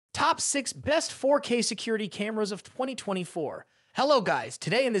Top 6 Best 4K Security Cameras of 2024. Hello guys,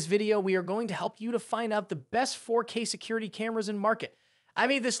 today in this video we are going to help you to find out the best 4K security cameras in market. I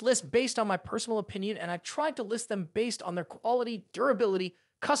made this list based on my personal opinion and I tried to list them based on their quality, durability,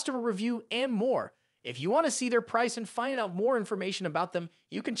 customer review, and more. If you want to see their price and find out more information about them,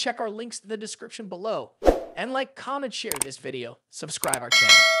 you can check our links in the description below. And like, comment, share this video, subscribe our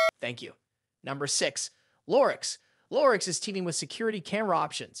channel. Thank you. Number 6. Lorex. Lorex is teaming with security camera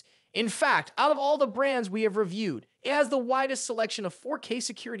options. In fact, out of all the brands we have reviewed, it has the widest selection of 4K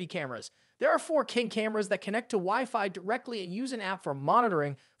security cameras. There are 4K cameras that connect to Wi-Fi directly and use an app for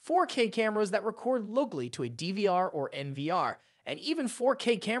monitoring, 4K cameras that record locally to a DVR or NVR, and even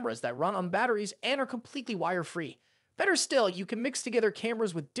 4K cameras that run on batteries and are completely wire-free. Better still, you can mix together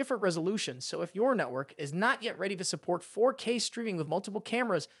cameras with different resolutions, so if your network is not yet ready to support 4K streaming with multiple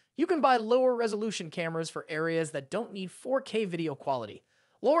cameras, you can buy lower resolution cameras for areas that don't need 4K video quality.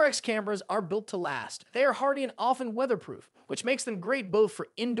 Lorex cameras are built to last. They are hardy and often weatherproof, which makes them great both for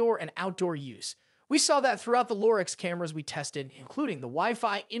indoor and outdoor use. We saw that throughout the Lorex cameras we tested, including the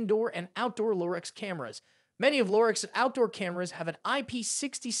Wi-Fi indoor and outdoor Lorex cameras. Many of Lorex's outdoor cameras have an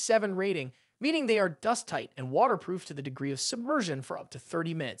IP67 rating, meaning they are dust-tight and waterproof to the degree of submersion for up to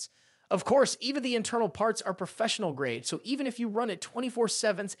 30 minutes. Of course, even the internal parts are professional grade, so even if you run it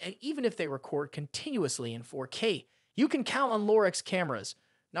 24/7 and even if they record continuously in 4K, you can count on Lorex cameras.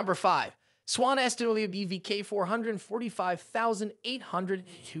 Number 5. Swann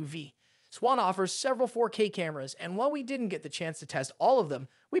SWDVK-445802V. Swann offers several 4K cameras, and while we didn't get the chance to test all of them,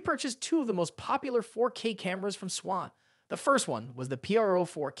 we purchased 2 of the most popular 4K cameras from Swann. The first one was the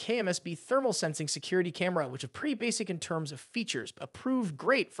PRO4 KMSB thermal sensing security camera, which is pretty basic in terms of features, but proved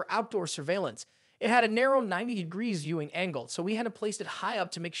great for outdoor surveillance. It had a narrow 90 degrees viewing angle, so we had to place it high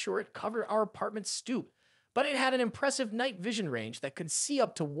up to make sure it covered our apartment's stoop. But it had an impressive night vision range that could see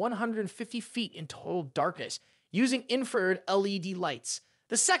up to 150 feet in total darkness, using infrared LED lights.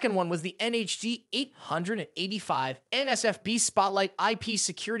 The second one was the NHD 885 NSFB Spotlight IP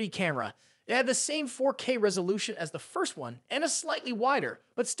security camera. It had the same 4K resolution as the first one and a slightly wider,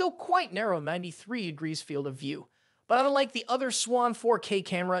 but still quite narrow 93 degrees field of view. But unlike the other Swann 4K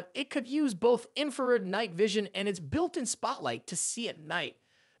camera, it could use both infrared night vision and its built-in spotlight to see at night.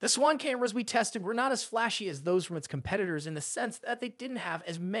 The Swann cameras we tested were not as flashy as those from its competitors in the sense that they didn't have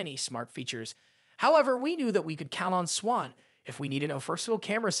as many smart features. However, we knew that we could count on Swann if we needed a versatile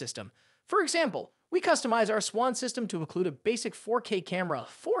camera system. For example, we customize our Swann system to include a basic 4K camera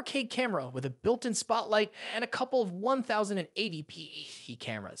with a built-in spotlight and a couple of 1080p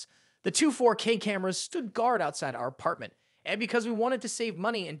cameras. The 2 4K cameras stood guard outside our apartment, and because we wanted to save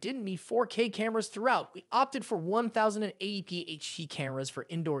money and didn't need 4K cameras throughout, we opted for 1080p HD cameras for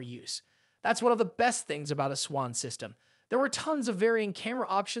indoor use. That's one of the best things about a Swann system. There were tons of varying camera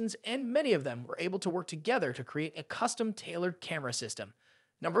options, and many of them were able to work together to create a custom-tailored camera system.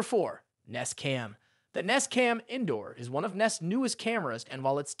 Number 4. Nest Cam. The Nest Cam Indoor is one of Nest's newest cameras, and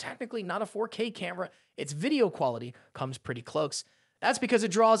while it's technically not a 4K camera, its video quality comes pretty close. That's because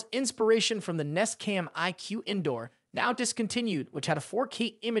it draws inspiration from the Nest Cam IQ Indoor, now discontinued, which had a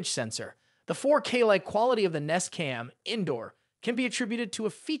 4K image sensor. The 4K-like quality of the Nest Cam Indoor can be attributed to a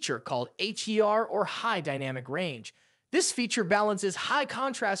feature called HDR or High Dynamic Range. This feature balances high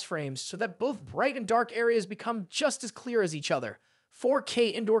contrast frames so that both bright and dark areas become just as clear as each other.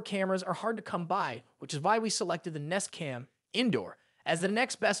 4K indoor cameras are hard to come by, which is why we selected the Nest Cam Indoor as the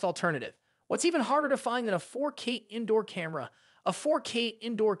next best alternative. What's even harder to find than a 4K indoor camera? A 4K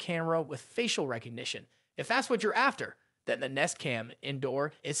indoor camera with facial recognition. If that's what you're after, then the Nest Cam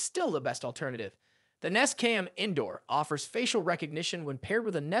Indoor is still the best alternative. The Nest Cam Indoor offers facial recognition when paired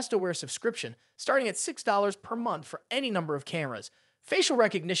with a Nest Aware subscription, starting at $6 per month for any number of cameras. Facial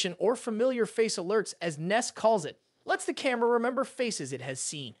recognition, or familiar face alerts as Nest calls it, lets the camera remember faces it has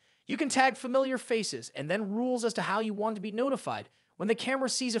seen. You can tag familiar faces and then rules as to how you want to be notified when the camera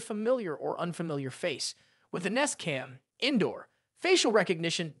sees a familiar or unfamiliar face. With the Nest Cam Indoor, facial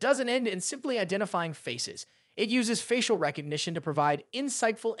recognition doesn't end in simply identifying faces. It uses facial recognition to provide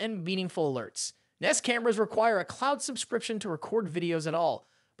insightful and meaningful alerts. Nest cameras require a cloud subscription to record videos at all,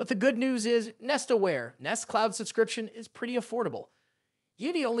 but the good news is Nest Aware, Nest Cloud subscription is pretty affordable.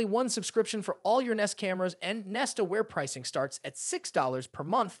 You need only one subscription for all your Nest cameras, and Nest Aware pricing starts at $6 per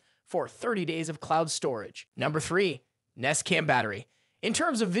month for 30 days of cloud storage. Number 3. Nest Cam Battery. In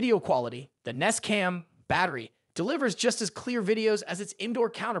terms of video quality, the Nest Cam Battery delivers just as clear videos as its indoor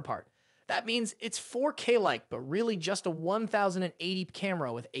counterpart. That means it's 4K-like, but really just a 1080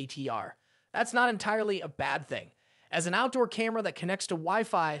 camera with ATR. That's not entirely a bad thing. As an outdoor camera that connects to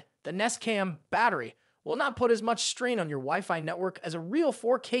Wi-Fi, the Nest Cam Battery will not put as much strain on your Wi-Fi network as a real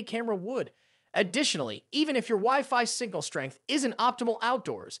 4K camera would. Additionally, even if your Wi-Fi signal strength isn't optimal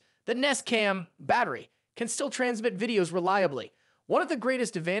outdoors, the Nest Cam battery can still transmit videos reliably. One of the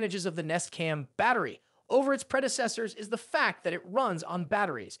greatest advantages of the Nest Cam battery over its predecessors is the fact that it runs on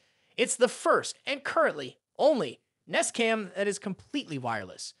batteries. It's the first and currently only Nest Cam that is completely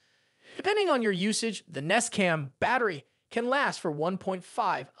wireless. Depending on your usage, the Nest Cam battery can last for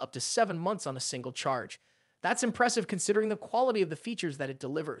 1.5 up to 7 months on a single charge. That's impressive considering the quality of the features that it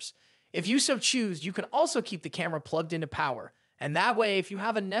delivers. If you so choose, you can also keep the camera plugged into power, and that way, if you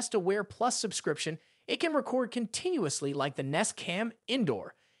have a Nest Aware Plus subscription, it can record continuously like the Nest Cam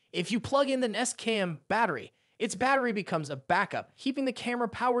Indoor. If you plug in the Nest Cam battery, its battery becomes a backup, keeping the camera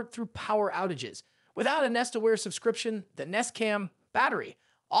powered through power outages. Without a Nest Aware subscription, the Nest Cam battery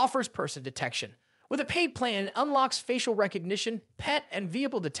offers person detection. With a paid plan, it unlocks facial recognition, pet and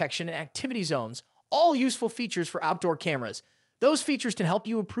vehicle detection, and activity zones, all useful features for outdoor cameras. Those features can help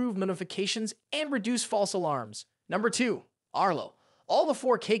you improve notifications and reduce false alarms. Number 2, Arlo. All the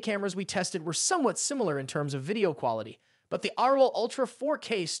 4K cameras we tested were somewhat similar in terms of video quality, but the Arlo Ultra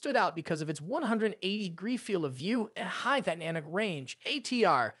 4K stood out because of its 180-degree field of view and high dynamic range,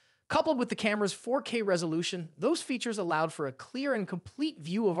 ATR. Coupled with the camera's 4K resolution, those features allowed for a clear and complete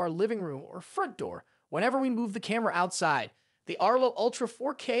view of our living room or front door whenever we moved the camera outside. The Arlo Ultra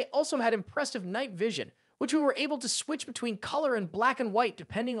 4K also had impressive night vision, which we were able to switch between color and black and white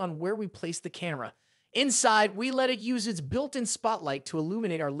depending on where we placed the camera. Inside, we let it use its built-in spotlight to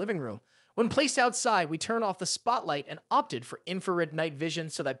illuminate our living room. When placed outside, we turned off the spotlight and opted for infrared night vision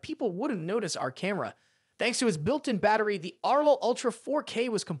so that people wouldn't notice our camera. Thanks to its built-in battery, the Arlo Ultra 4K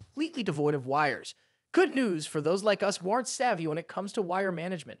was completely devoid of wires. Good news for those like us who aren't savvy when it comes to wire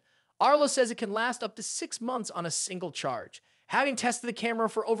management. Arlo says it can last up to 6 months on a single charge. Having tested the camera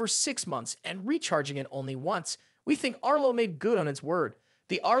for over 6 months and recharging it only once, we think Arlo made good on its word.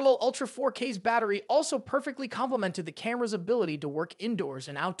 The Arlo Ultra 4K's battery also perfectly complemented the camera's ability to work indoors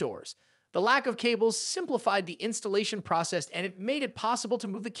and outdoors. The lack of cables simplified the installation process, and it made it possible to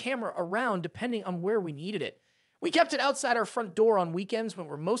move the camera around depending on where we needed it. We kept it outside our front door on weekends when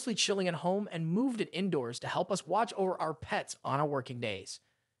we're mostly chilling at home and moved it indoors to help us watch over our pets on our working days.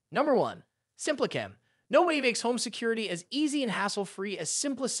 Number 1. SimpliCam. Nobody makes home security as easy and hassle-free as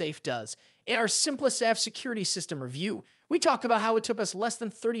SimpliSafe does. In our SimpliSafe security system review, we talked about how it took us less than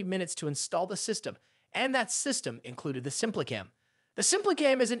 30 minutes to install the system, and that system included the SimpliCam. The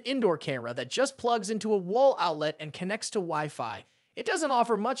SimpliCam is an indoor camera that just plugs into a wall outlet and connects to Wi-Fi. It doesn't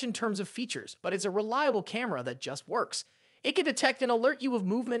offer much in terms of features, but it's a reliable camera that just works. It can detect and alert you of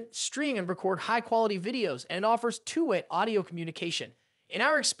movement, stream and record high-quality videos, and it offers two-way audio communication. In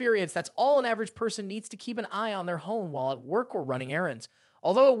our experience, that's all an average person needs to keep an eye on their home while at work or running errands.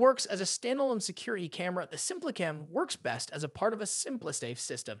 Although it works as a standalone security camera, the SimpliCam works best as a part of a SimpliSafe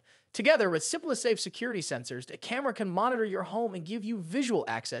system. Together with SimpliSafe security sensors, the camera can monitor your home and give you visual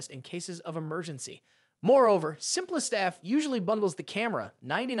access in cases of emergency. Moreover, SimpliSafe usually bundles the camera,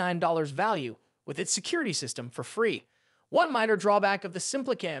 $99 value, with its security system for free. One minor drawback of the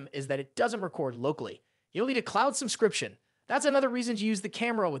SimpliCam is that it doesn't record locally. You'll need a cloud subscription. That's another reason to use the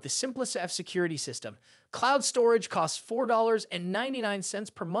camera with the SimpliSafe security system. Cloud storage costs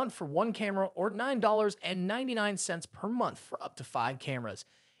 $4.99 per month for one camera or $9.99 per month for up to 5 cameras.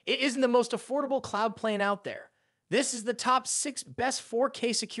 It isn't the most affordable cloud plan out there. This is the top 6 best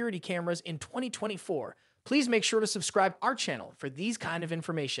 4K security cameras in 2024. Please make sure to subscribe our channel for these kind of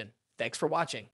information. Thanks for watching.